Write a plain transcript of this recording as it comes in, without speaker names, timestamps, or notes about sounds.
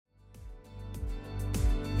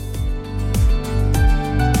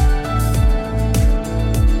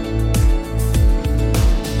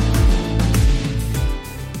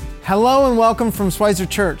Hello and welcome from Schweitzer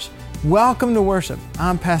Church. Welcome to worship.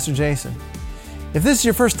 I'm Pastor Jason. If this is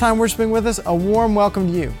your first time worshiping with us, a warm welcome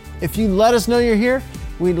to you. If you let us know you're here,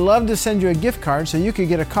 we'd love to send you a gift card so you could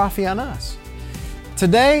get a coffee on us.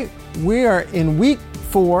 Today, we are in week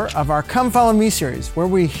 4 of our Come Follow Me series, where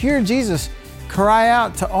we hear Jesus cry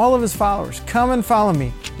out to all of his followers, come and follow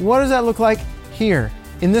me. What does that look like here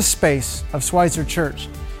in this space of Schweitzer Church?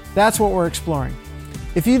 That's what we're exploring.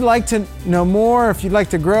 If you'd like to know more, if you'd like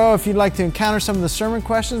to grow, if you'd like to encounter some of the sermon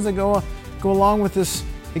questions that go along with this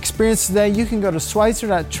experience today, you can go to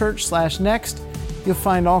schweitzer.church/next. You'll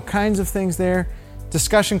find all kinds of things there,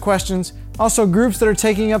 discussion questions, also groups that are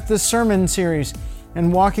taking up this sermon series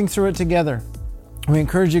and walking through it together. We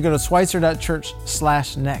encourage you to go to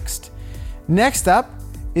schweitzer.church/next. Next up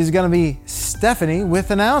is going to be Stephanie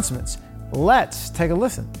with announcements. Let's take a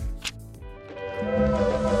listen.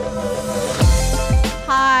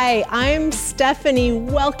 Hi, I'm Stephanie.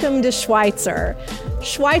 Welcome to Schweitzer.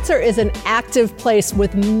 Schweitzer is an active place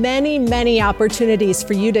with many opportunities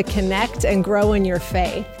for you to connect and grow in your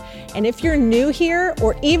faith. And if you're new here,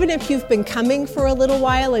 or even if you've been coming for a little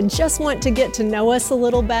while and just want to get to know us a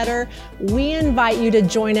little better, we invite you to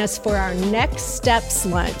join us for our Next Steps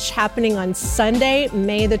lunch happening on Sunday,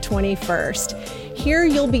 May the 21st. Here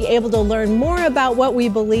you'll be able to learn more about what we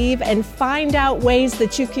believe and find out ways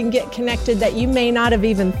that you can get connected that you may not have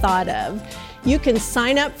even thought of. You can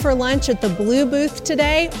sign up for lunch at the Blue Booth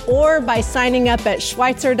today or by signing up at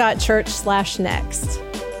schweitzer.church/next.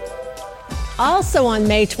 Also on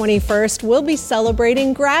May 21st, we'll be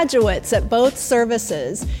celebrating graduates at both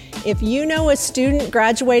services. If you know a student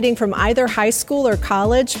graduating from either high school or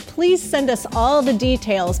college, please send us all the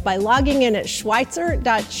details by logging in at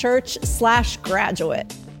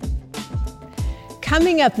schweitzer.church/graduate.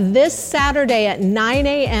 Coming up this Saturday at 9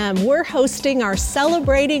 a.m., we're hosting our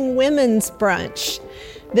Celebrating Women's Brunch.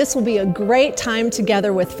 This will be a great time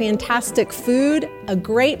together with fantastic food, a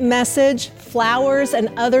great message, flowers, and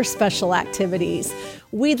other special activities.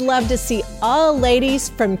 We'd love to see all ladies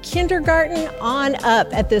from kindergarten on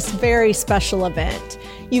up at this very special event.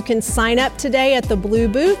 You can sign up today at the Blue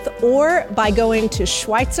Booth or by going to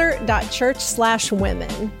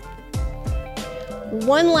schweitzer.church/women.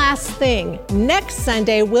 One last thing, next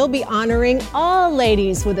Sunday we'll be honoring all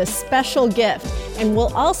ladies with a special gift, and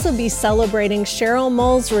we'll also be celebrating Cheryl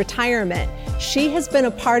Moll's retirement. She has been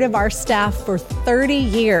a part of our staff for 30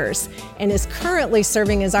 years and is currently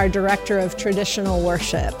serving as our Director of Traditional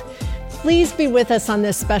Worship. Please be with us on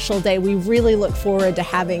this special day. We really look forward to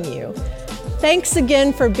having you. Thanks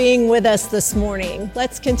again for being with us this morning.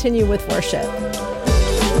 Let's continue with worship.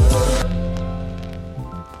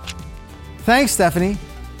 Thanks, Stephanie.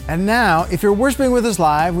 And now, if you're worshiping with us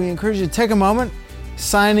live, we encourage you to take a moment,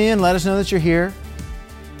 sign in, let us know that you're here,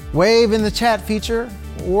 wave in the chat feature,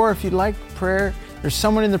 or if you'd like prayer, there's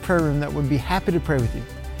someone in the prayer room that would be happy to pray with you.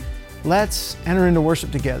 Let's enter into worship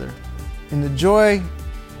together in the joy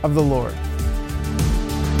of the Lord.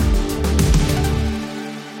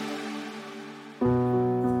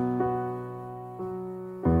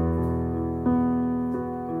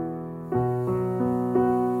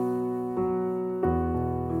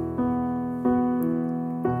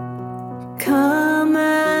 Come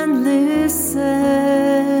and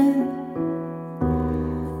listen.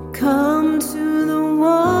 Come to the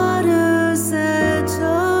water's edge,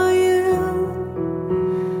 are you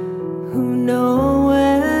who know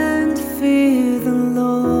and fear the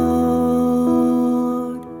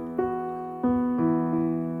Lord?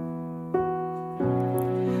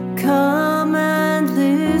 Come and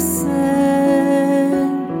listen.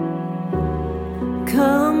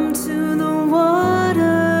 Come to the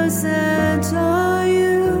water's edge, are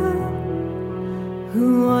you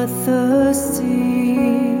who are thirsty?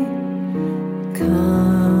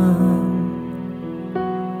 Come.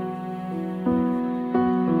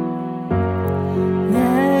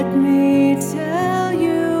 Let me tell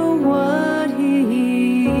you what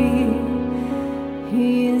He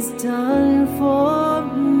has done for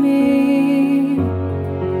me.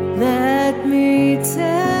 Let me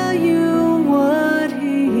tell you what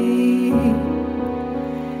He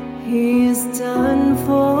has done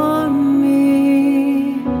for me.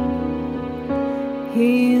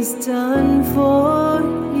 He has done for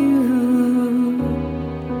you.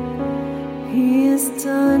 He has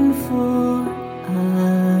done for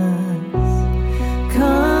us.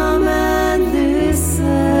 Come and listen.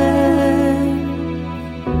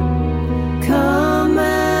 Come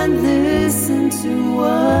and listen to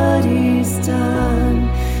what He's done.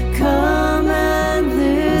 Come and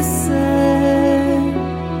listen.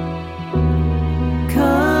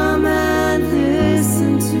 Come and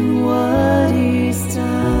listen to what He's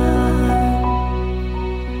done.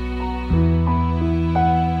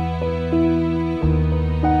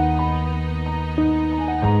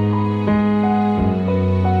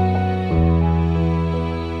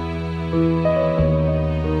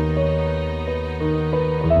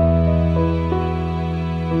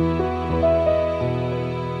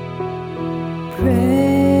 Praise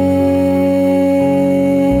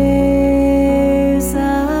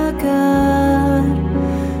our God,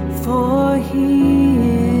 for He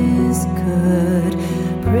is good.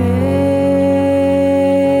 Praise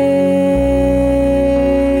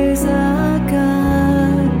our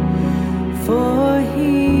God, for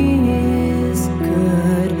He is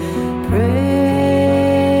good. Praise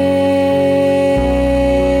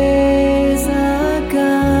our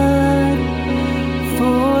God,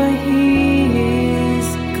 for He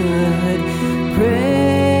is good. Praise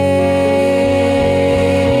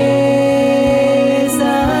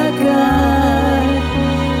our God,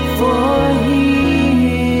 for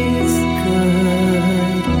He is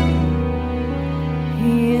good.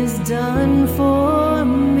 He is done for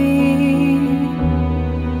me.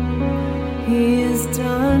 He is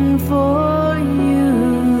done for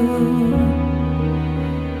you.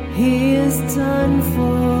 He is done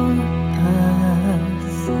for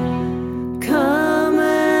us. Come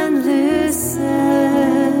and listen.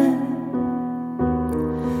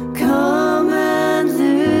 Come and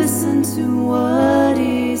listen to what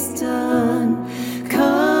He's done.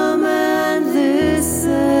 Come and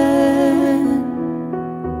listen.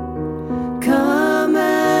 Come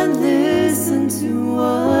and listen to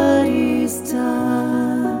what He's done.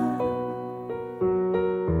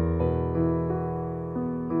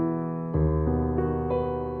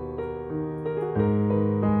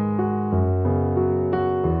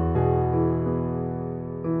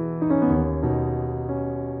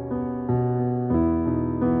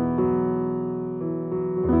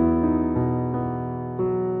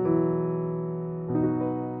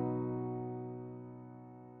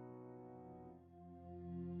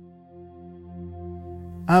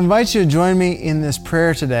 I invite you to join me in this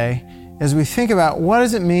prayer today as we think about what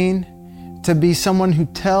does it mean to be someone who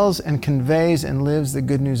tells and conveys and lives the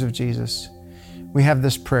good news of Jesus. We have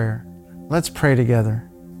this prayer. Let's pray together.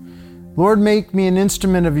 Lord, make me an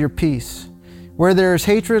instrument of your peace. Where there is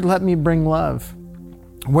hatred, let me bring love.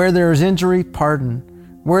 Where there is injury, pardon.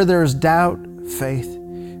 Where there is doubt, faith.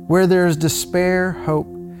 Where there is despair, hope.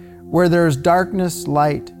 Where there is darkness,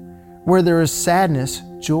 light. Where there is sadness,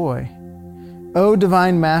 joy. O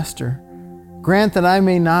divine Master, grant that I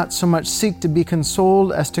may not so much seek to be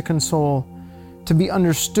consoled as to console, to be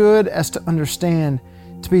understood as to understand,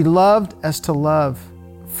 to be loved as to love.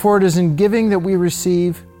 For it is in giving that we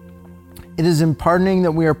receive, it is in pardoning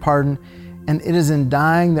that we are pardoned, and it is in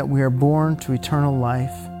dying that we are born to eternal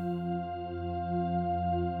life.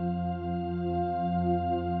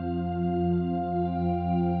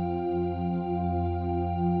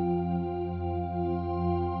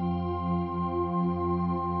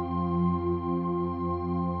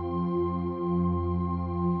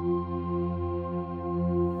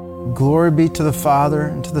 Glory be to the Father,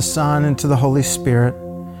 and to the Son, and to the Holy Spirit,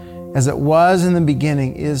 as it was in the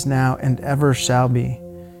beginning, is now, and ever shall be,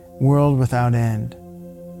 world without end.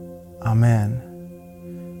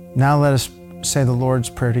 Amen. Now let us say the Lord's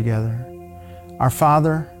Prayer together. Our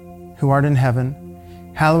Father, who art in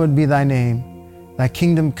heaven, hallowed be thy name. Thy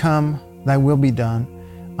kingdom come, thy will be done,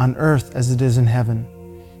 on earth as it is in heaven.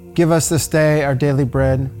 Give us this day our daily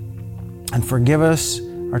bread, and forgive us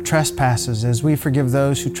our trespasses as we forgive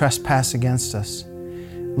those who trespass against us.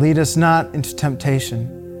 Lead us not into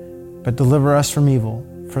temptation, but deliver us from evil.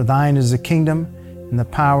 For thine is the kingdom, and the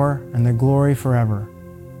power, and the glory forever.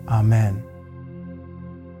 Amen.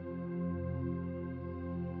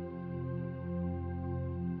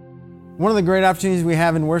 One of the great opportunities we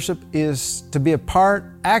have in worship is to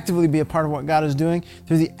actively be a part of what God is doing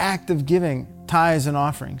through the act of giving tithes and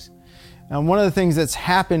offerings. And one of the things that's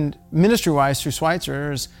happened ministry-wise through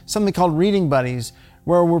Schweitzer is something called Reading Buddies,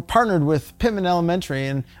 where we're partnered with Pittman Elementary,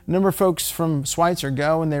 and a number of folks from Schweitzer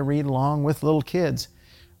go and they read along with little kids.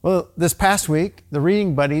 Well, this past week, the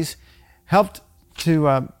Reading Buddies helped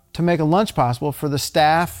to make a lunch possible for the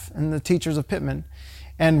staff and the teachers of Pittman.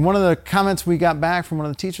 And one of the comments we got back from one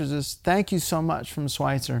of the teachers is, "Thank you so much from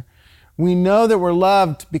Schweitzer. We know that we're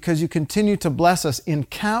loved because you continue to bless us in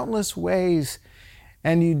countless ways."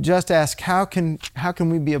 And you just ask, how can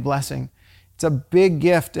we be a blessing? It's a big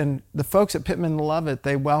gift, and the folks at Pittman love it.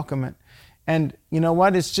 They welcome it. And you know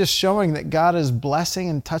what? It's just showing that God is blessing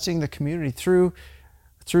and touching the community through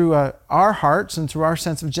our hearts and through our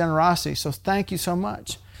sense of generosity. So thank you so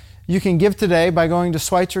much. You can give today by going to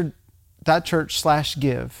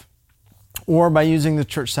schweitzer.church/give or by using the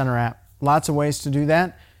Church Center app. Lots of ways to do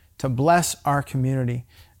that, to bless our community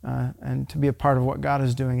and to be a part of what God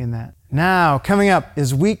is doing in that. Now, coming up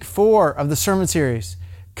is week 4 of the sermon series.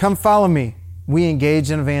 Come follow me. We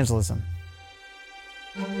engage in evangelism.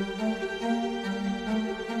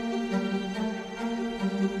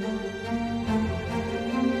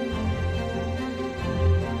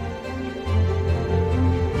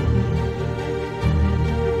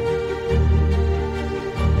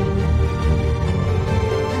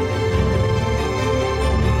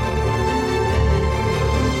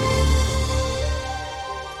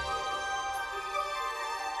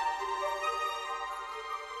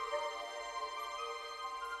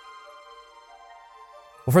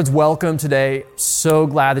 Well, friends, welcome today. So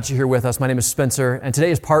glad that you're here with us. My name is Spencer, and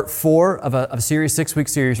today is part 4 of a series, 6-week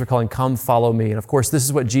series we're calling Come Follow Me. And of course, this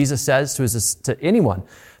is what Jesus says to anyone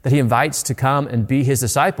that he invites to come and be his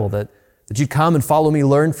disciple, that you come and follow me,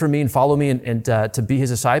 learn from me, and follow me and to be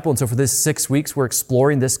his disciple. And so for this 6 weeks, we're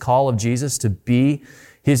exploring this call of Jesus to be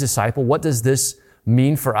his disciple. What does this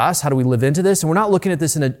mean for us? How do we live into this? And we're not looking at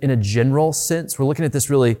this in a general sense. We're looking at this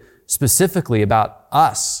really specifically about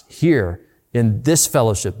us here in this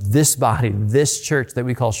fellowship, this body, this church that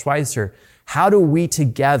we call Schweitzer. How do we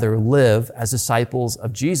together live as disciples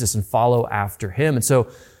of Jesus and follow after him? And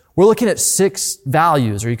so we're looking at 6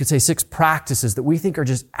 values, or you could say 6 practices that we think are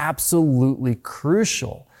just absolutely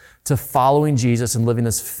crucial to following Jesus and living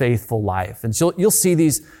this faithful life. And so you'll see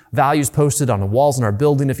these values posted on the walls in our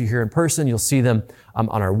building. If you're here in person, you'll see them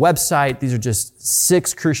on our website. These are just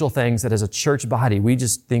 6 crucial things that as a church body, we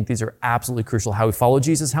just think these are absolutely crucial. How we follow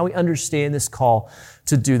Jesus, how we understand this call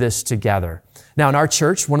to do this together. Now, in our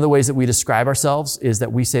church, one of the ways that we describe ourselves is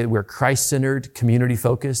that we say that we're Christ-centered,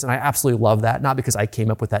 community-focused, and I absolutely love that. Not because I came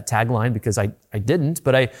up with that tagline, because I didn't,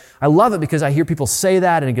 but I love it because I hear people say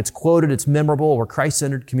that and it gets quoted, it's memorable. We're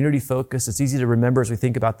Christ-centered, community-focused. It's easy to remember as we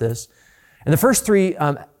think about this. And the first 3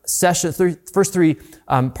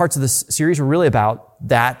 parts of this series were really about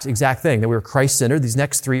that exact thing, that we were Christ-centered. These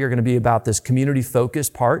next 3 are going to be about this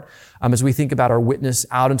community-focused part as we think about our witness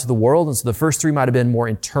out into the world. And so the first 3 might have been more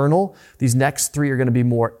internal. These next 3 are going to be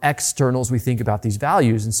more external as we think about these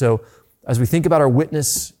values. And so as we think about our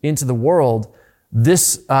witness into the world,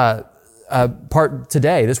 this part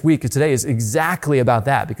today, this week of today is exactly about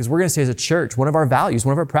that, because we're going to say as a church, one of our values,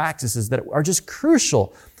 one of our practices that are just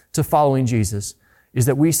crucial to following Jesus is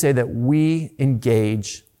that we say that we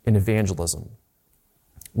engage in evangelism.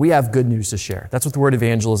 We have good news to share. That's what the word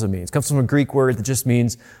evangelism means. It comes from a Greek word that just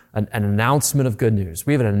means an announcement of good news.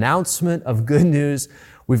 We have an announcement of good news.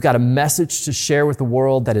 We've got a message to share with the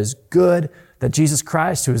world that is good, that Jesus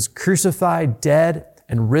Christ, who is crucified, dead,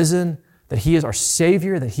 and risen, that he is our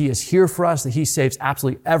Savior, that he is here for us, that he saves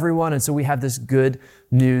absolutely everyone. And so we have this good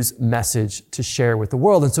news message to share with the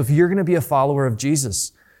world. And so if you're going to be a follower of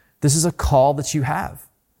Jesus, this is a call that you have.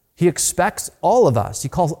 He expects all of us. He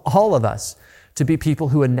calls all of us to be people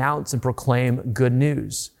who announce and proclaim good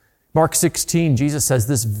news. Mark 16, Jesus says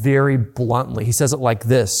this very bluntly. He says it like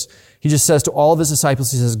this. He just says to all of his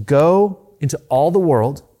disciples, he says, go into all the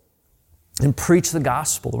world and preach the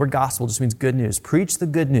gospel. The word gospel just means good news. Preach the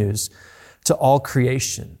good news to all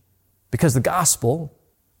creation, because the gospel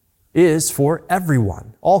is for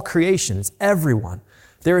everyone. All creation is everyone.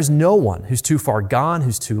 There is no one who's too far gone,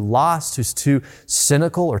 who's too lost, who's too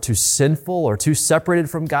cynical or too sinful or too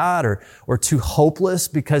separated from God or too hopeless,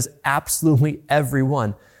 because absolutely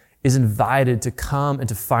everyone is invited to come and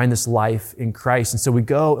to find this life in Christ. And so we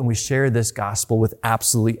go and we share this gospel with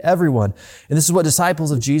absolutely everyone. And this is what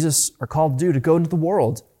disciples of Jesus are called to do, to go into the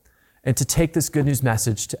world and to take this good news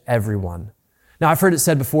message to everyone. Now, I've heard it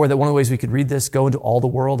said before that one of the ways we could read this, go into all the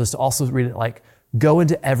world, is to also read it like, go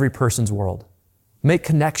into every person's world. Make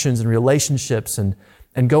connections and relationships and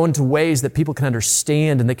go into ways that people can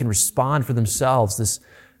understand and they can respond for themselves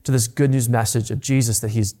to this good news message of Jesus, that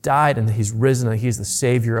he's died and that he's risen and that he's the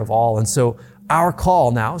Savior of all. And so our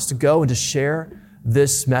call now is to go and to share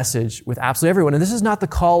this message with absolutely everyone. And this is not the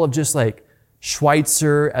call of just like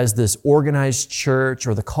Schweitzer as this organized church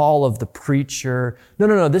or the call of the preacher.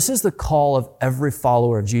 No. This is the call of every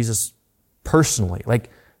follower of Jesus personally.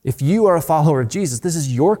 Like, if you are a follower of Jesus, this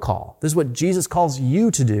is your call. This is what Jesus calls you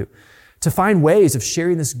to do, to find ways of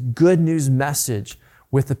sharing this good news message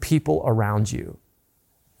with the people around you.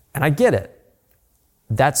 And I get it.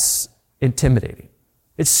 That's intimidating.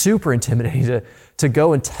 It's super intimidating to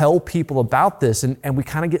go and tell people about this. And we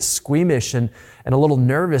kind of get squeamish and a little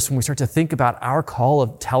nervous when we start to think about our call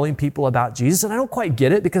of telling people about Jesus. And I don't quite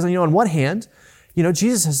get it because, on one hand,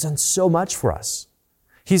 Jesus has done so much for us.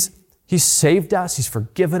 He's saved us. He's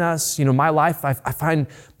forgiven us. My life, I find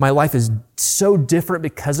my life is so different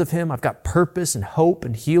because of him. I've got purpose and hope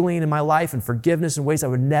and healing in my life and forgiveness in ways I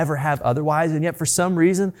would never have otherwise. And yet for some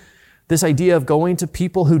reason, this idea of going to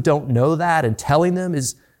people who don't know that and telling them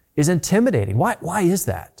is intimidating. Why is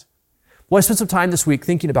that? Well, I spent some time this week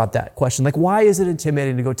thinking about that question. Like, why is it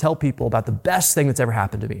intimidating to go tell people about the best thing that's ever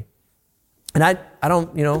happened to me? And I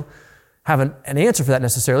don't, have an answer for that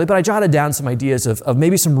necessarily, but I jotted down some ideas of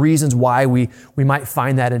maybe some reasons why we might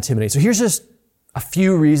find that intimidating. So here's just a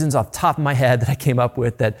few reasons off the top of my head that I came up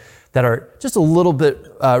with that are just a little bit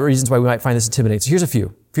reasons why we might find this intimidating. So here's a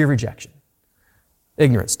few. Fear of rejection,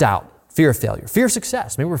 ignorance, doubt, fear of failure, fear of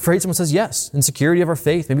success. Maybe we're afraid someone says yes. Insecurity of our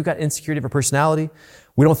faith. Maybe we've got insecurity of our personality.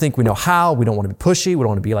 We don't think we know how. We don't want to be pushy. We don't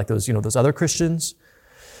want to be like those other Christians.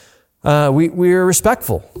 We're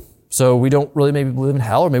respectful. So we don't really maybe believe in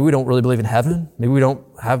hell, or maybe we don't really believe in heaven. Maybe we don't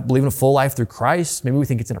believe in a full life through Christ. Maybe we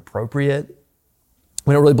think it's inappropriate.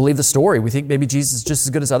 We don't really believe the story. We think maybe Jesus is just as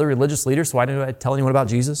good as other religious leaders, so why don't I tell anyone about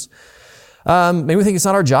Jesus? Maybe we think it's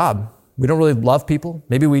not our job. We don't really love people.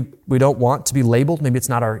 Maybe we don't want to be labeled. Maybe it's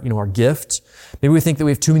not our gift. Maybe we think that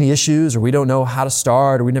we have too many issues, or we don't know how to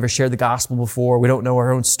start, or we never shared the gospel before. We don't know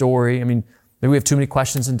our own story. Maybe we have too many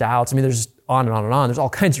questions and doubts. There's on and on and on. There's all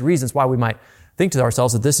kinds of reasons why we might think to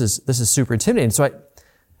ourselves that this is super intimidating. So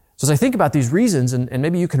as I think about these reasons, and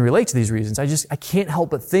maybe you can relate to these reasons, I can't help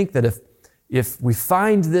but think that if we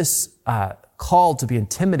find this call to be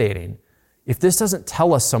intimidating, if this doesn't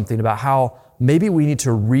tell us something about how maybe we need to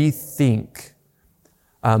rethink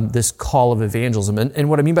this call of evangelism. And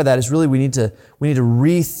what I mean by that is really we need to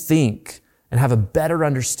rethink and have a better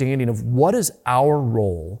understanding of what is our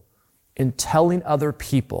role in telling other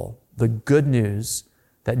people the good news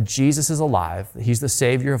that Jesus is alive, that He's the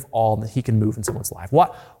Savior of all, and that He can move in someone's life.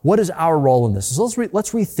 What is our role in this? So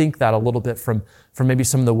let's rethink that a little bit from maybe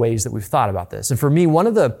some of the ways that we've thought about this. And for me, one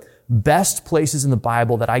of the best places in the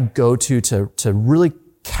Bible that I go to really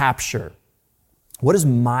capture what is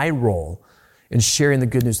my role in sharing the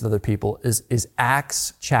good news with other people is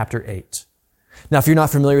Acts chapter 8. Now, if you're not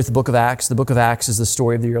familiar with the book of Acts is the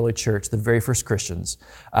story of the early church, the very first Christians.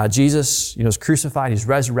 Jesus, is crucified, He's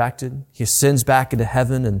resurrected, He ascends back into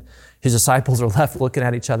heaven, and His disciples are left looking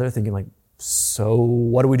at each other thinking so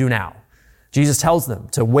what do we do now? Jesus tells them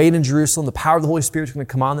to wait in Jerusalem. The power of the Holy Spirit is going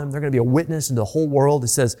to come on them. They're going to be a witness into the whole world. It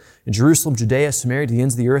says in Jerusalem, Judea, Samaria, to the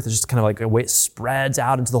ends of the earth. It's just kind of like a way it spreads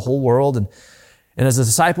out into the whole world. And as the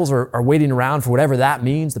disciples are waiting around for whatever that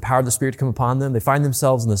means, the power of the Spirit to come upon them, they find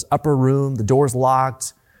themselves in this upper room, the door's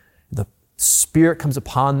locked, the Spirit comes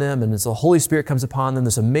upon them, and as the Holy Spirit comes upon them,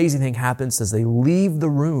 this amazing thing happens as they leave the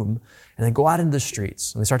room and they go out into the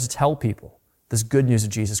streets and they start to tell people this good news of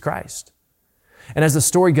Jesus Christ. And as the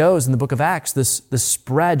story goes in the book of Acts, this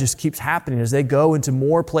spread just keeps happening as they go into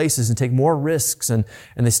more places and take more risks and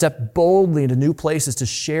they step boldly into new places to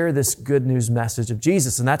share this good news message of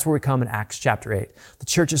Jesus. And that's where we come in Acts chapter 8. The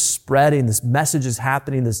church is spreading, this message is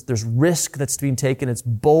happening, there's risk that's being taken, it's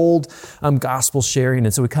bold gospel sharing.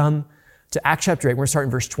 And so we come to Acts chapter 8, we're going to start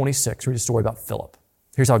in verse 26, read a story about Philip.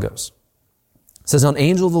 Here's how it goes. It says, "An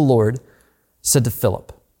angel of the Lord said to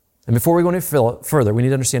Philip," and before we go any further, we need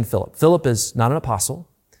to understand Philip. Philip is not an apostle.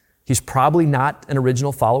 He's probably not an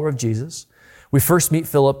original follower of Jesus. We first meet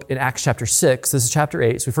Philip in Acts chapter 6. This is chapter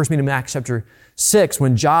 8. So we first meet him in Acts chapter 6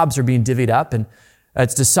 when jobs are being divvied up, and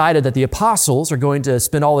it's decided that the apostles are going to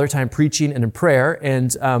spend all their time preaching and in prayer,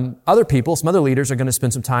 and other people, some other leaders, are going to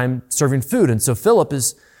spend some time serving food. And so Philip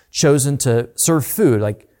is chosen to serve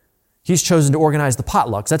food. He's chosen to organize the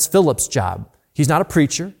potlucks. That's Philip's job. He's not a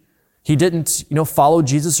preacher. He didn't, follow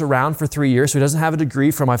Jesus around for 3 years, so he doesn't have a degree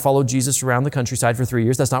from I followed Jesus around the countryside for 3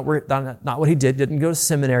 years. That's not what he did. He didn't go to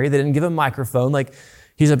seminary. They didn't give him a microphone.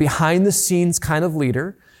 He's a behind-the-scenes kind of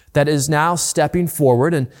leader that is now stepping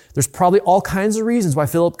forward, and there's probably all kinds of reasons why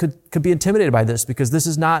Philip could be intimidated by this, because this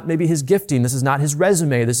is not maybe his gifting. This is not his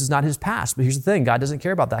resume. This is not his past. But here's the thing. God doesn't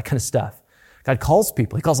care about that kind of stuff. God calls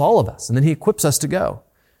people. He calls all of us, and then He equips us to go.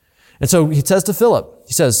 And so He says to Philip,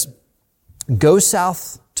 He says, "Go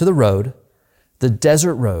south to the road, the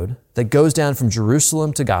desert road that goes down from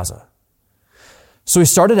Jerusalem to Gaza." So he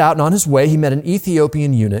started out, and on his way, he met an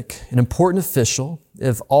Ethiopian eunuch, an important official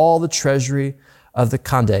of all the treasury of the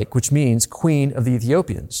Kandake, which means queen of the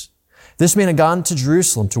Ethiopians. This man had gone to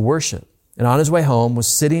Jerusalem to worship, and on his way home was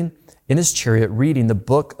sitting in his chariot reading the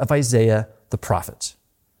book of Isaiah the prophet.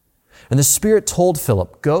 And the Spirit told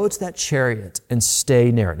Philip, "Go to that chariot and stay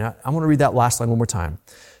near it." Now, I want to read that last line one more time.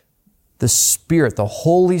 The Spirit, the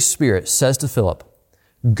Holy Spirit, says to Philip,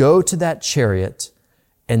 "Go to that chariot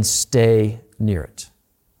and stay near it."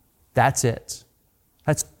 That's it.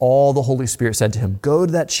 That's all the Holy Spirit said to him. Go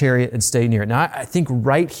to that chariot and stay near it. Now, I think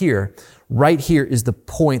right here is the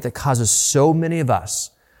point that causes so many of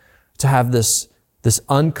us to have this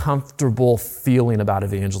uncomfortable feeling about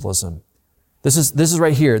evangelism. This is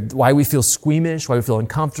right here why we feel squeamish, why we feel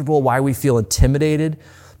uncomfortable, why we feel intimidated.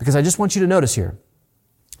 Because I just want you to notice here.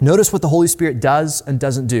 Notice what the Holy Spirit does and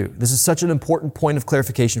doesn't do. This is such an important point of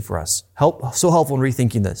clarification for us. So helpful in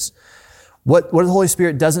rethinking this. What the Holy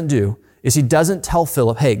Spirit doesn't do is He doesn't tell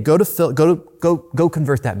Philip, "Hey, go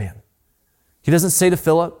convert that man." He doesn't say to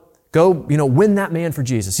Philip, "Go, win that man for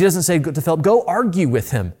Jesus." He doesn't say to Philip, "Go argue with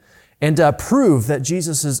him and prove that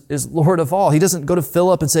Jesus is Lord of all." He doesn't go to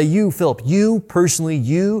Philip and say, Philip, you personally,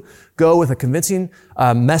 you go with a convincing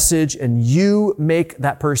message and you make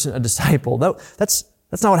that person a disciple. No, that's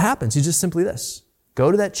not what happens. He's just simply this.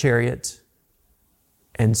 Go to that chariot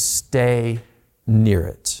and stay near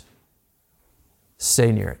it.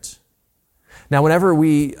 Stay near it. Now, whenever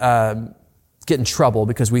we get in trouble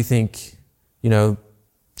because we think,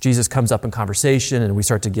 Jesus comes up in conversation and we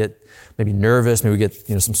start to get maybe nervous, maybe we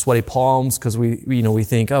get, some sweaty palms because we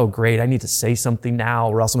think, oh, great, I need to say something now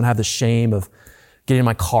or else I'm going to have the shame of getting in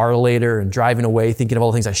my car later and driving away thinking of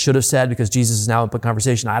all the things I should have said because Jesus is now up in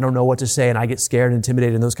conversation. I don't know what to say and I get scared and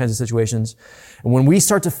intimidated in those kinds of situations. And when we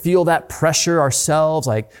start to feel that pressure ourselves,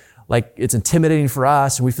 like it's intimidating for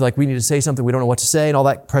us and we feel like we need to say something, we don't know what to say, and all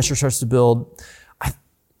that pressure starts to build,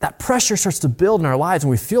 that pressure starts to build in our lives when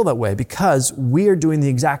we feel that way because we are doing the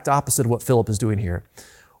exact opposite of what Philip is doing here.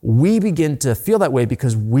 We begin to feel that way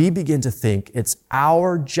because we begin to think it's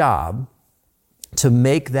our job to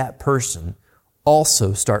make that person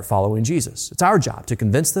also start following Jesus. It's our job to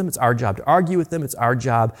convince them. It's our job to argue with them. It's our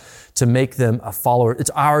job to make them a follower. It's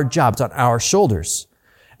our job. It's on our shoulders.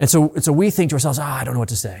 And so we think to ourselves, I don't know what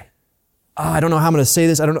to say. I don't know how I'm going to say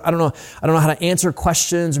this. I don't know how to answer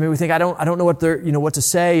questions. Or maybe we think I don't know what to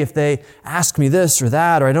say if they ask me this or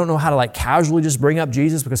that, or I don't know how to casually just bring up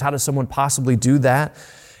Jesus because how does someone possibly do that?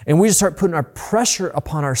 And we just start putting our pressure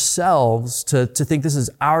upon ourselves to think this is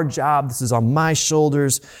our job. This is on my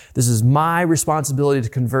shoulders. This is my responsibility to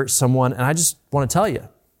convert someone. And I just want to tell you,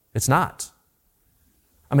 it's not.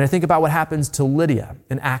 I think about what happens to Lydia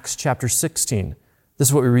in Acts chapter 16. This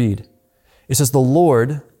is what we read. It says, the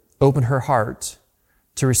Lord opened her heart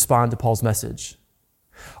to respond to Paul's message.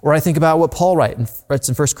 Or I think about what Paul writes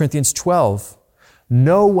in 1 Corinthians 12.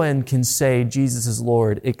 No one can say Jesus is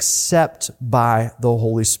Lord except by the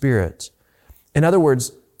Holy Spirit. In other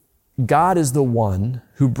words, God is the one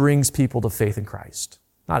who brings people to faith in Christ,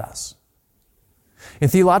 not us. In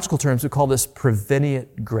theological terms, we call this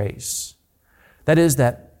prevenient grace. That is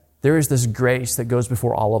that there is this grace that goes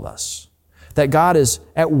before all of us. That God is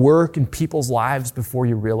at work in people's lives before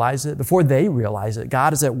you realize it, before they realize it.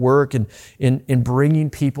 God is at work in bringing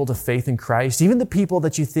people to faith in Christ. Even the people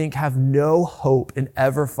that you think have no hope in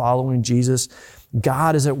ever following Jesus,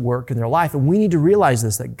 God is at work in their life. And we need to realize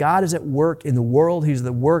this, that God is at work in the world. He's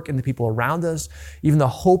at work in the people around us. Even the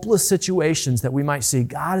hopeless situations that we might see,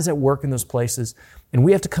 God is at work in those places. And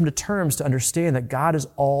we have to come to terms to understand that God is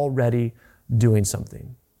already doing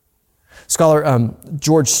something. Scholar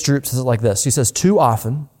George Stroop says it like this. He says, too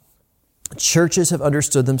often, churches have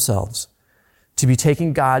understood themselves to be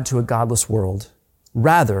taking God to a godless world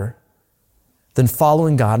rather than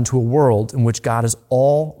following God into a world in which God is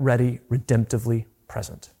already redemptively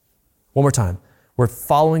present. One more time. We're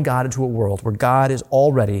following God into a world where God is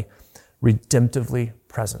already redemptively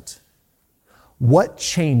present. What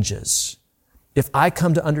changes if I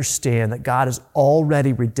come to understand that God is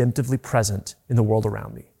already redemptively present in the world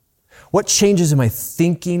around me? What changes in my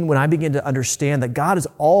thinking when I begin to understand that God is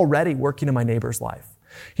already working in my neighbor's life?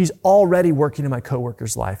 He's already working in my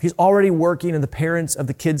coworker's life. He's already working in the parents of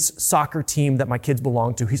the kids' soccer team that my kids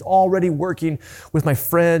belong to. He's already working with my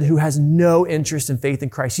friend who has no interest in faith in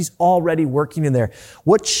Christ. He's already working in there.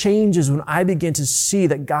 What changes when I begin to see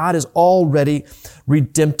that God is already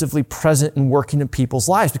redemptively present and working in people's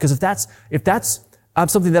lives? Because if that's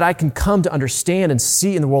something that I can come to understand and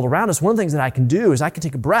see in the world around us, one of the things that I can do is I can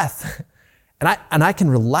take a breath and I can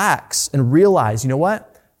relax and realize, you know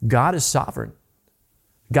what? God is sovereign.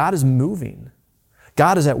 God is moving.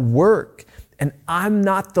 God is at work. And I'm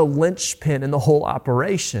not the linchpin in the whole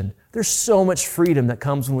operation. There's so much freedom that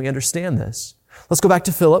comes when we understand this. Let's go back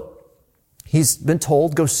to Philip. He's been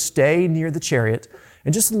told, go stay near the chariot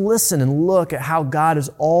and just listen and look at how God is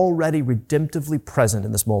already redemptively present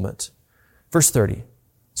in this moment. Verse 30.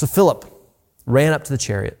 So Philip ran up to the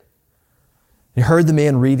chariot. He heard the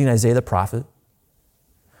man reading Isaiah the prophet.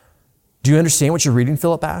 Do you understand what you're reading?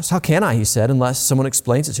 Philip asked. How can I, he said, unless someone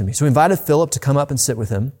explains it to me? So he invited Philip to come up and sit with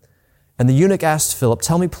him. And the eunuch asked Philip,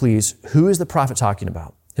 tell me please, who is the prophet talking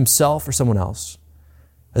about? Himself or someone else?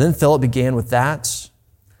 And then Philip began with that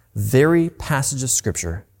very passage of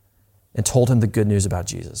scripture and told him the good news about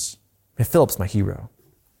Jesus. And Philip's my hero.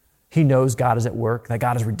 He knows God is at work, that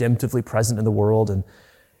God is redemptively present in the world. And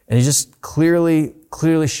he's just clearly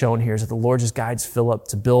shown here is that the Lord just guides Philip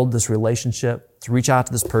to build this relationship, to reach out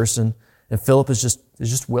to this person. And Philip is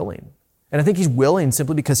just willing. And I think he's willing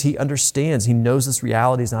simply because he understands, he knows this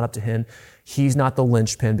reality is not up to him. He's not the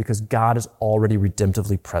linchpin because God is already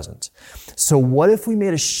redemptively present. So what if we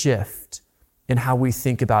made a shift in how we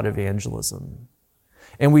think about evangelism?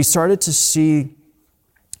 And we started to see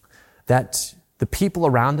that the people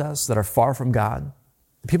around us that are far from God,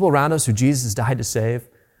 the people around us who Jesus has died to save,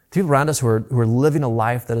 the people around us who are living a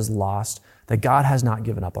life that is lost, that God has not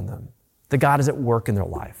given up on them, that God is at work in their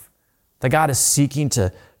life, that God is seeking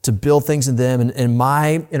to to build things in them. And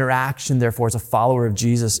my interaction, therefore, as a follower of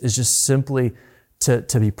Jesus is just simply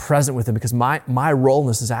to be present with them, because my role in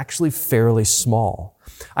this is actually fairly small.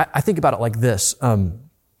 I think about it like this.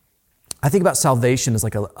 I think about salvation as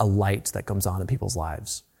like a light that comes on in people's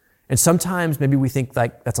lives. And sometimes maybe we think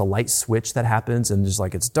like that's a light switch that happens and just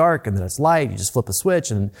like it's dark and then it's light. You just flip a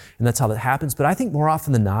switch and that's how that happens. But I think more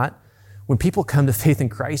often than not, when people come to faith in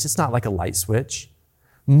Christ, it's not like a light switch.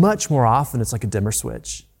 Much more often, it's like a dimmer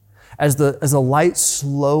switch. As the light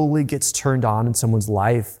slowly gets turned on in someone's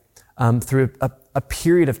life through a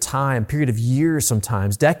period of time, period of years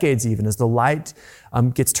sometimes, decades even, as the light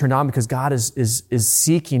gets turned on because God is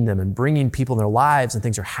seeking them and bringing people in their lives and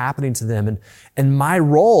things are happening to them. And my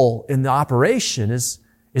role in the operation is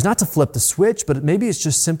not to flip the switch, but maybe it's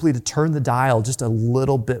just simply to turn the dial just a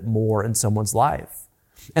little bit more in someone's life.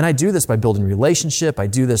 And I do this by building relationship. I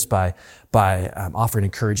do this by offering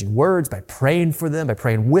encouraging words, by praying for them, by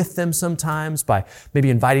praying with them sometimes, by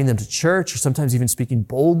maybe inviting them to church, or sometimes even speaking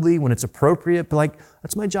boldly when it's appropriate. But like,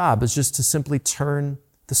 that's my job, is just to simply turn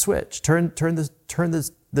the switch, turn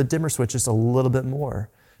the dimmer switch just a little bit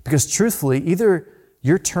more. Because truthfully, either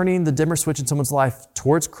you're turning the dimmer switch in someone's life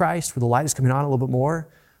towards Christ, where the light is coming on a little bit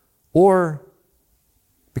more, or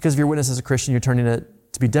because of your witness as a Christian, you're turning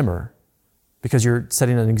it to be dimmer, because you're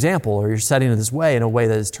setting an example, or you're setting it this way in a way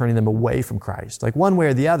that is turning them away from Christ. Like one way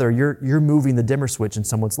or the other, you're moving the dimmer switch in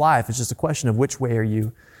someone's life. It's just a question of which way are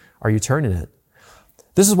you turning it.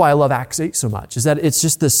 This is why I love Acts 8 so much, is that it's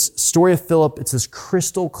just this story of Philip. It's this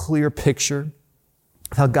crystal clear picture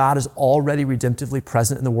of how God is already redemptively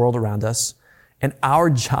present in the world around us. And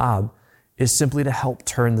our job is simply to help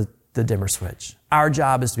turn the dimmer switch. Our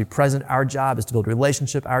job is to be present. Our job is to build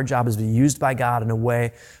relationship. Our job is to be used by God in a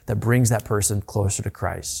way that brings that person closer to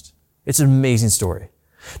Christ. It's an amazing story.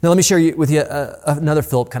 Now, let me share with you another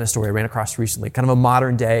Philip kind of story I ran across recently, kind of a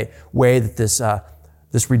modern day way that this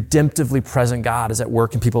redemptively present God is at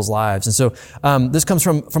work in people's lives. And so this comes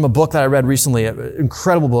from a book that I read recently, an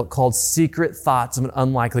incredible book called Secret Thoughts of an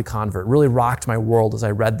Unlikely Convert. It really rocked my world as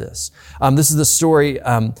I read this. This is the story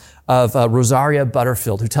of Rosaria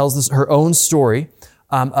Butterfield, who tells her own story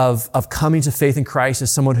of coming to faith in Christ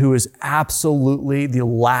as someone who is absolutely the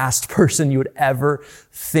last person you would ever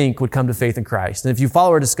think would come to faith in Christ. And if you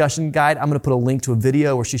follow our discussion guide, I'm going to put a link to a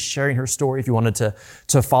video where she's sharing her story if you wanted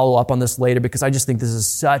to follow up on this later, because I just think this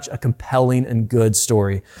is such a compelling and good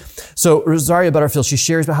story. So Rosaria Butterfield, she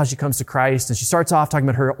shares about how she comes to Christ, and she starts off talking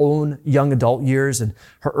about her own young adult years and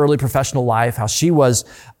her early professional life, how she was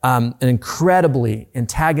an incredibly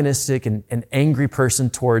antagonistic and angry person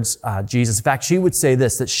towards Jesus. In fact, she would say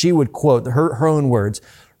this, that she would quote her own words,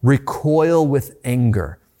 recoil with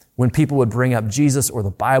anger when people would bring up Jesus or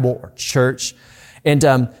the Bible or church.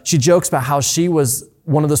 And she jokes about how she was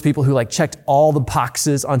one of those people who like checked all the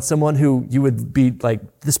boxes on someone who you would be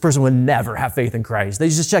like, this person would never have faith in Christ. They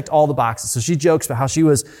just checked all the boxes. So she jokes about how she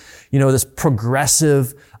was, this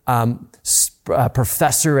progressive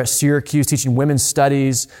professor at Syracuse teaching women's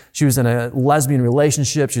studies. She was in a lesbian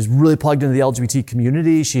relationship. She was really plugged into the LGBT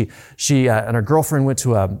community. She and her girlfriend went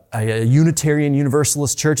to a Unitarian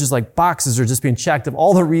Universalist church. It's like boxes are just being checked of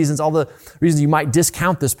all the reasons you might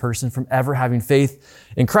discount this person from ever having faith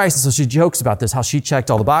in Christ. And so she jokes about this, how she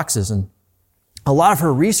checked all the boxes. And a lot of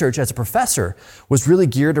her research as a professor was really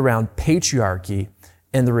geared around patriarchy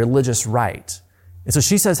and the religious right. And so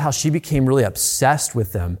she says how she became really obsessed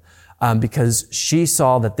with them because she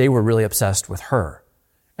saw that they were really obsessed with her.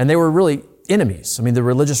 And they were really enemies. I mean, the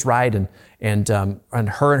religious right and her and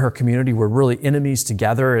her community were really enemies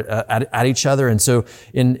together at each other. And so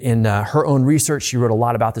in her own research, she wrote a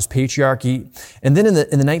lot about this patriarchy. And then in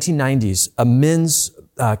the 1990s, a men's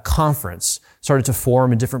conference started to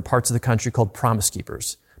form in different parts of the country called Promise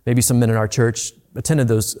Keepers. Maybe some men in our church attended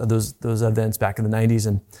those events back in the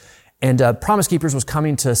 90s. And Promise Keepers was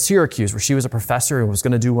coming to Syracuse, where she was a professor and was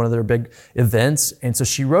going to do one of their big events. And so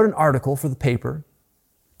she wrote an article for the paper.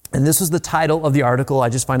 And this was the title of the article. I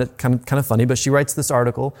just find it kind of funny, but she writes this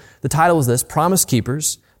article. The title was this: Promise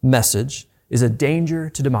Keepers' message is a danger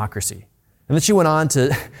to democracy. And then she went on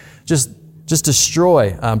to just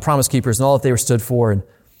destroy Promise Keepers and all that they were stood for.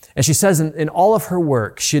 And she says in all of her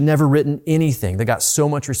work, she had never written anything that got so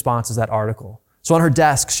much response as that article. So on her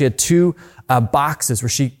desk, she had two boxes where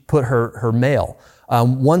she put her mail.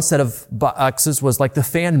 One set of boxes was like the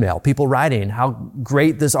fan mail, people writing how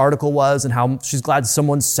great this article was and how she's glad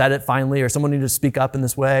someone said it finally, or someone needed to speak up in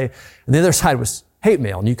this way. And the other side was hate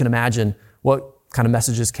mail. And you can imagine what kind of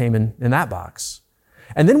messages came in that box.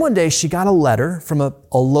 And then one day she got a letter from a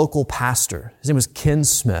local pastor. His name was Ken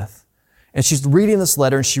Smith. And she's reading this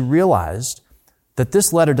letter and she realized that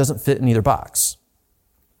this letter doesn't fit in either box.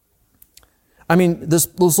 I mean, this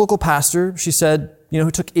local pastor, she said, who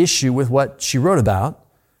took issue with what she wrote about,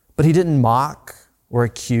 but he didn't mock or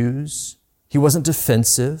accuse. He wasn't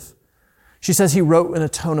defensive. She says he wrote in a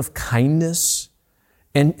tone of kindness,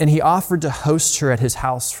 and he offered to host her at his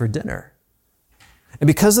house for dinner. And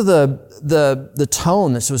because of the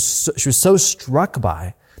tone that she was so struck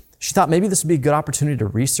by, she thought maybe this would be a good opportunity to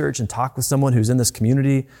research and talk with someone who's in this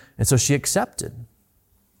community, and so she accepted.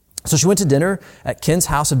 So she went to dinner at Ken's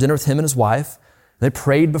house, had dinner with him and his wife. They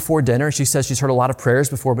prayed before dinner. She says she's heard a lot of prayers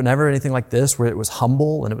before, but never anything like this, where it was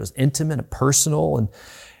humble and it was intimate and personal.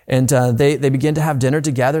 And they began to have dinner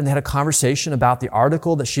together, and they had a conversation about the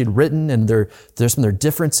article that she had written and there's some of their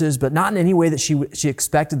differences, but not in any way that she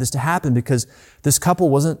expected this to happen, because this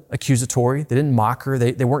couple wasn't accusatory. They didn't mock her.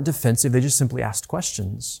 They weren't defensive. They just simply asked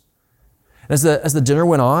questions. As the dinner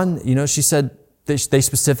went on, she said they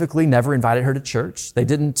specifically never invited her to church. They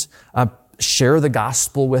didn't share the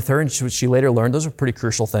gospel with her, and she later learned those are pretty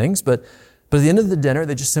crucial things. But at the end of the dinner,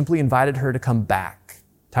 they just simply invited her to come back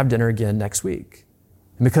to have dinner again next week.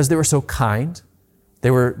 And because they were so kind, they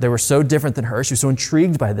were so different than her, she was so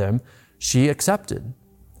intrigued by them, she accepted.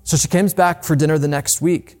 So she comes back for dinner the next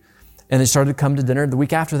week, and they started to come to dinner the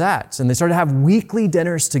week after that. And they started to have weekly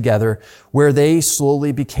dinners together where they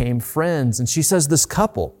slowly became friends. And she says this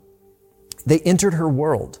couple, they entered her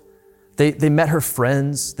world. They met her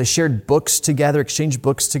friends. They shared books together, exchanged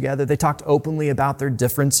books together. They talked openly about their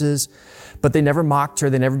differences, but they never mocked her.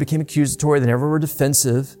 They never became accusatory. They never were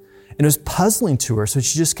defensive. And it was puzzling to her. So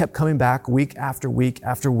she just kept coming back week after week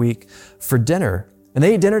after week for dinner. And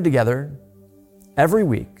they ate dinner together every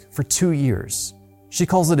week for 2 years. She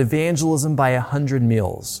calls it evangelism by 100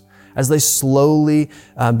 meals, as they slowly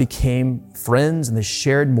became friends and they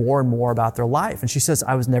shared more and more about their life. And she says,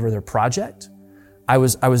 I was never their project. I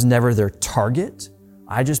was never their target.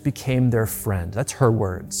 I just became their friend. That's her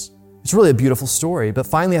words. It's really a beautiful story. But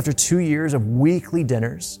finally, after 2 years of weekly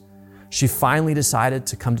dinners, she finally decided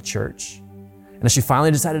to come to church. And as she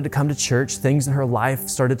finally decided to come to church, things in her life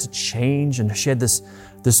started to change, and she had this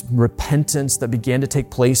repentance that began to take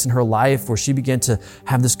place in her life, where she began to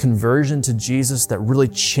have this conversion to Jesus that really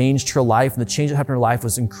changed her life. And the change that happened in her life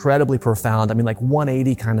was incredibly profound. I mean, like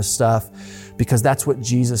 180 kind of stuff, because that's what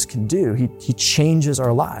Jesus can do. He changes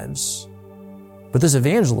our lives. But this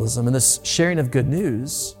evangelism and this sharing of good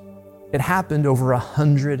news, it happened over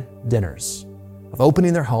 100 dinners of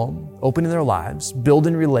opening their home, opening their lives,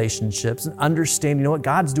 building relationships, and understanding,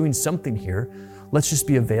 God's doing something here. Let's just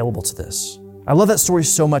be available to this. I love that story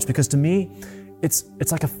so much, because to me, it's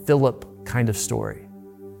like a Philip kind of story.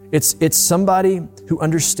 It's somebody who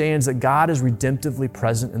understands that God is redemptively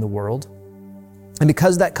present in the world. And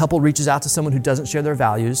because that couple reaches out to someone who doesn't share their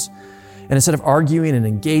values, and instead of arguing and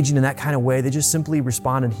engaging in that kind of way, they just simply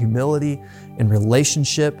respond in humility and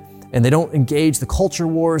relationship. And they don't engage the culture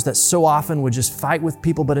wars that so often would just fight with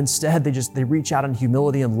people, but instead they reach out in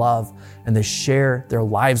humility and love, and they share their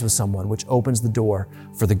lives with someone, which opens the door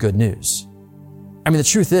for the good news. I mean, the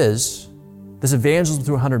truth is, this evangelism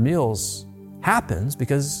through 100 meals happens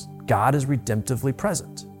because God is redemptively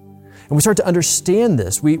present. And we start to understand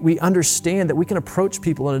this. We understand that we can approach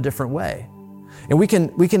people in a different way. And we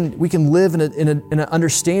can live in an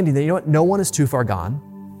understanding that, no one is too far gone.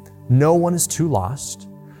 No one is too lost.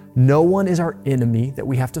 No one is our enemy that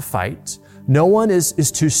we have to fight. No one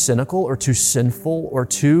is too cynical or too sinful or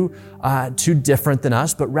too different than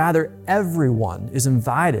us, but rather everyone is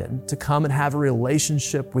invited to come and have a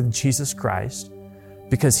relationship with Jesus Christ,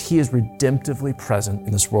 because He is redemptively present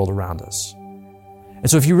in this world around us. And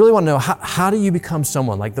so if you really want to know, how do you become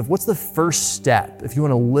someone? What's the first step if you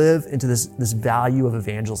want to live into this value of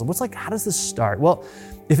evangelism? How does this start? Well,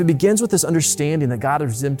 if it begins with this understanding that God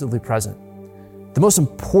is redemptively present, the most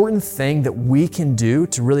important thing that we can do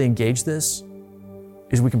to really engage this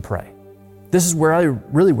is we can pray. This is where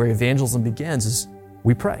evangelism begins, is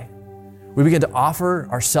we pray. We begin to offer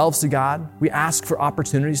ourselves to God. We ask for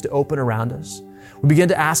opportunities to open around us. We begin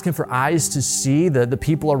to ask Him for eyes to see the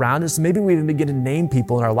people around us. Maybe we even begin to name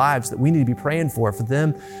people in our lives that we need to be praying for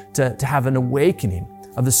them to have an awakening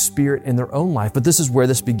of the Spirit in their own life. But this is where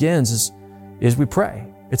this begins, is we pray.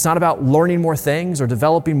 It's not about learning more things or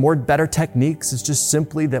developing better techniques. It's just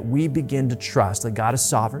simply that we begin to trust that God is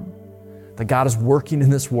sovereign, that God is working in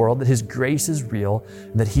this world, that His grace is real,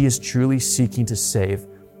 and that He is truly seeking to save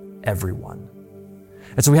everyone.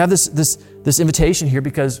 And so we have this invitation here,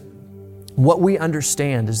 because what we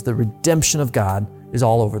understand is the redemption of God is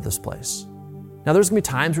all over this place. Now, there's going to be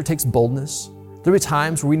times where it takes boldness. There'll be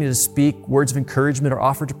times where we need to speak words of encouragement or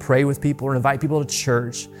offer to pray with people or invite people to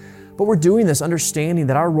church. But we're doing this understanding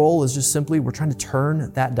that our role is just simply, we're trying to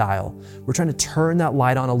turn that dial. We're trying to turn that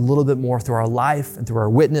light on a little bit more through our life and through our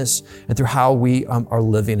witness and through how we are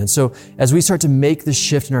living. And so as we start to make this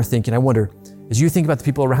shift in our thinking, I wonder, as you think about the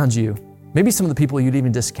people around you, maybe some of the people you'd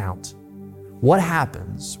even discount, what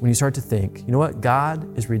happens when you start to think, you know what,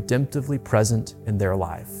 God is redemptively present in their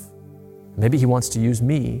life. Maybe He wants to use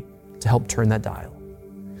me to help turn that dial.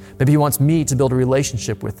 Maybe He wants me to build a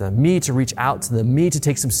relationship with them, me to reach out to them, me to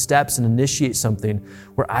take some steps and initiate something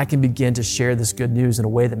where I can begin to share this good news in a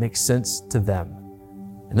way that makes sense to them.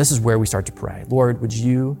 And this is where we start to pray. Lord, would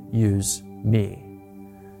you use me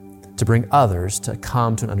to bring others to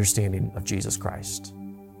come to an understanding of Jesus Christ?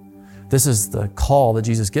 This is the call that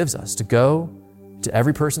Jesus gives us, to go to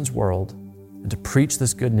every person's world and to preach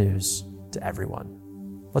this good news to everyone.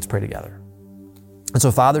 Let's pray together. And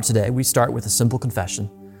so, Father, today we start with a simple confession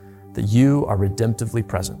that you are redemptively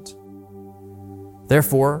present.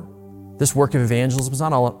 Therefore, this work of evangelism is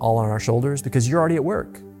not all on our shoulders because you're already at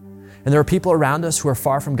work. And there are people around us who are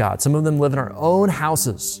far from God. Some of them live in our own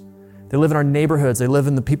houses. They live in our neighborhoods. They live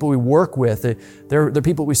in the people we work with. They're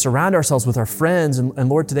people we surround ourselves with, our friends. And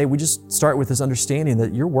Lord, today we just start with this understanding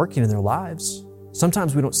that you're working in their lives.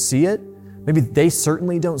 Sometimes we don't see it. Maybe they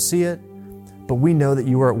certainly don't see it, but we know that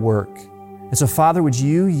you are at work. And so, Father, would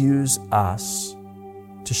you use us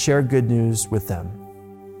to share good news with them?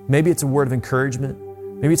 Maybe it's a word of encouragement.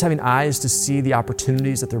 Maybe it's having eyes to see the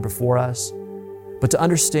opportunities that they're before us, but to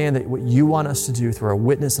understand that what you want us to do through our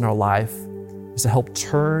witness in our life is to help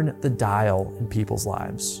turn the dial in people's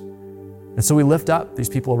lives. And so we lift up these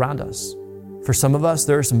people around us. For some of us,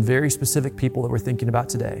 there are some very specific people that we're thinking about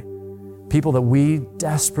today, people that we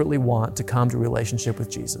desperately want to come to a relationship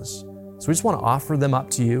with Jesus. So we just want to offer them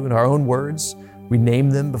up to you in our own words. We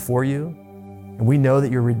name them before you, and we know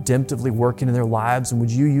that you're redemptively working in their lives, and would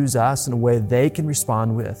you use us in a way they can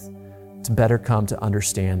respond with to better come to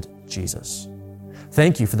understand Jesus.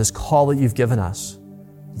 Thank you for this call that you've given us.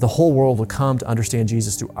 The whole world will come to understand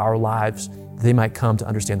Jesus through our lives, that they might come to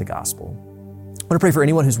understand the gospel. I want to pray for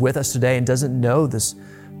anyone who's with us today and doesn't know this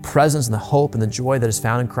presence and the hope and the joy that is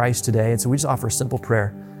found in Christ today. And so we just offer a simple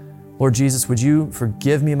prayer. Lord Jesus, would you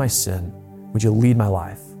forgive me my sin? Would you lead my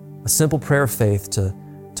life? A simple prayer of faith to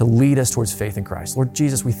lead us towards faith in Christ. Lord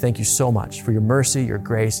Jesus, we thank you so much for your mercy, your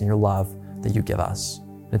grace, and your love that you give us.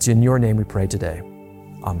 And it's in your name we pray today.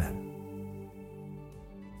 Amen.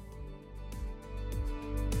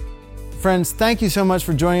 Friends, thank you so much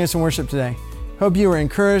for joining us in worship today. Hope you were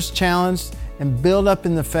encouraged, challenged, and built up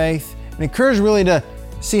in the faith, and encouraged really to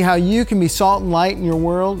see how you can be salt and light in your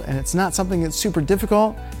world. And it's not something that's super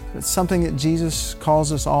difficult, but it's something that Jesus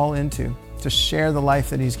calls us all into, to share the life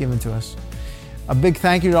that He's given to us. A big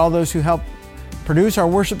thank you to all those who helped produce our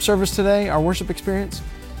worship service today, our worship experience,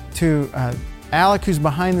 to Alec, who's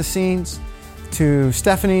behind the scenes, to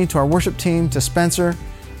Stephanie, to our worship team, to Spencer.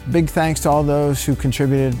 Big thanks to all those who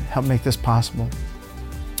contributed, helped make this possible.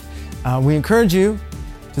 We encourage you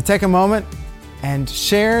to take a moment and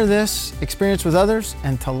share this experience with others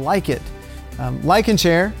and to like it. Like and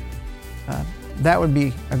share. That would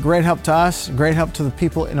be a great help to us, a great help to the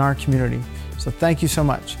people in our community. So thank you so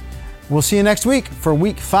much. We'll see you next week for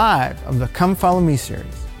week 5 of the Come Follow Me series.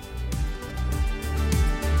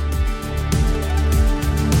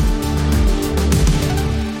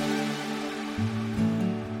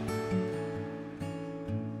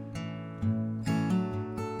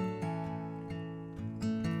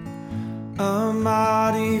 A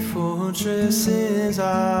mighty fortress is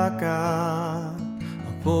our God,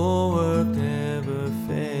 a bulwark never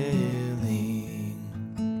failing.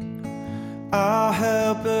 Our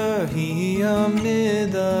helper, He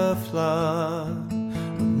amid the flood,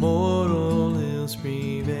 of mortal ills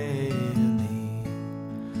prevailing.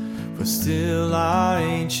 For still our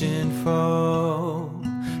ancient foe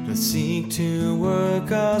doth seek to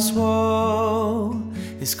work us woe.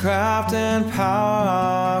 His craft and power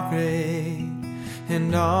are great,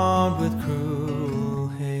 and armed with cruel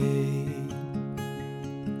hate.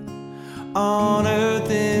 On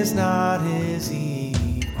earth is not His equal.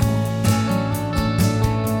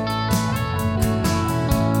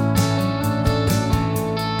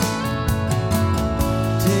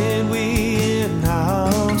 Did we in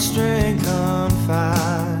our own strength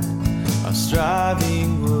confide, our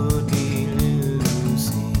striving would be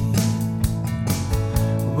losing.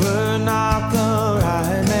 We're not the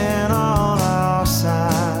right man on our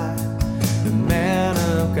side, the man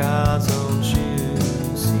of God's own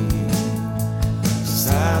choosing.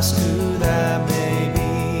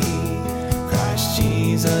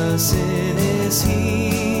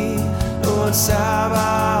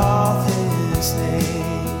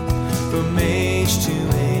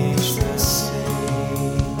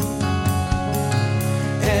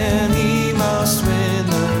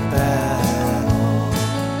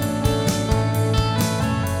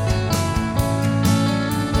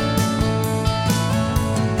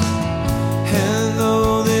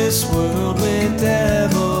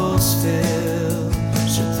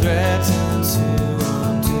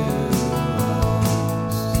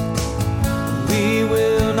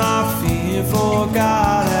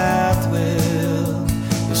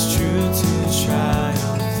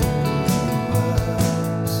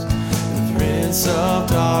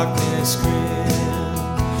 is grim.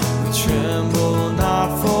 We tremble not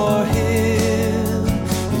for him.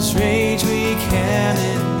 His rage we can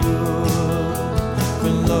endure,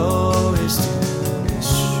 when lo, his doom is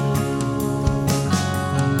sure.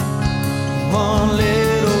 One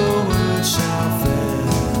little word shall fail.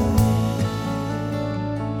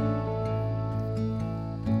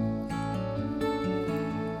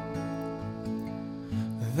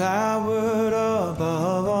 Thy word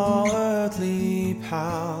above all earthly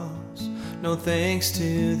powers, no thanks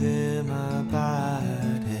to them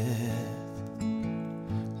abideth.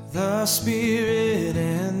 The Spirit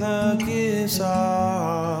and the gifts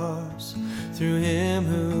are ours, through him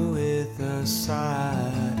who with us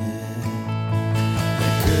sideth.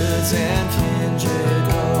 The goods and kindred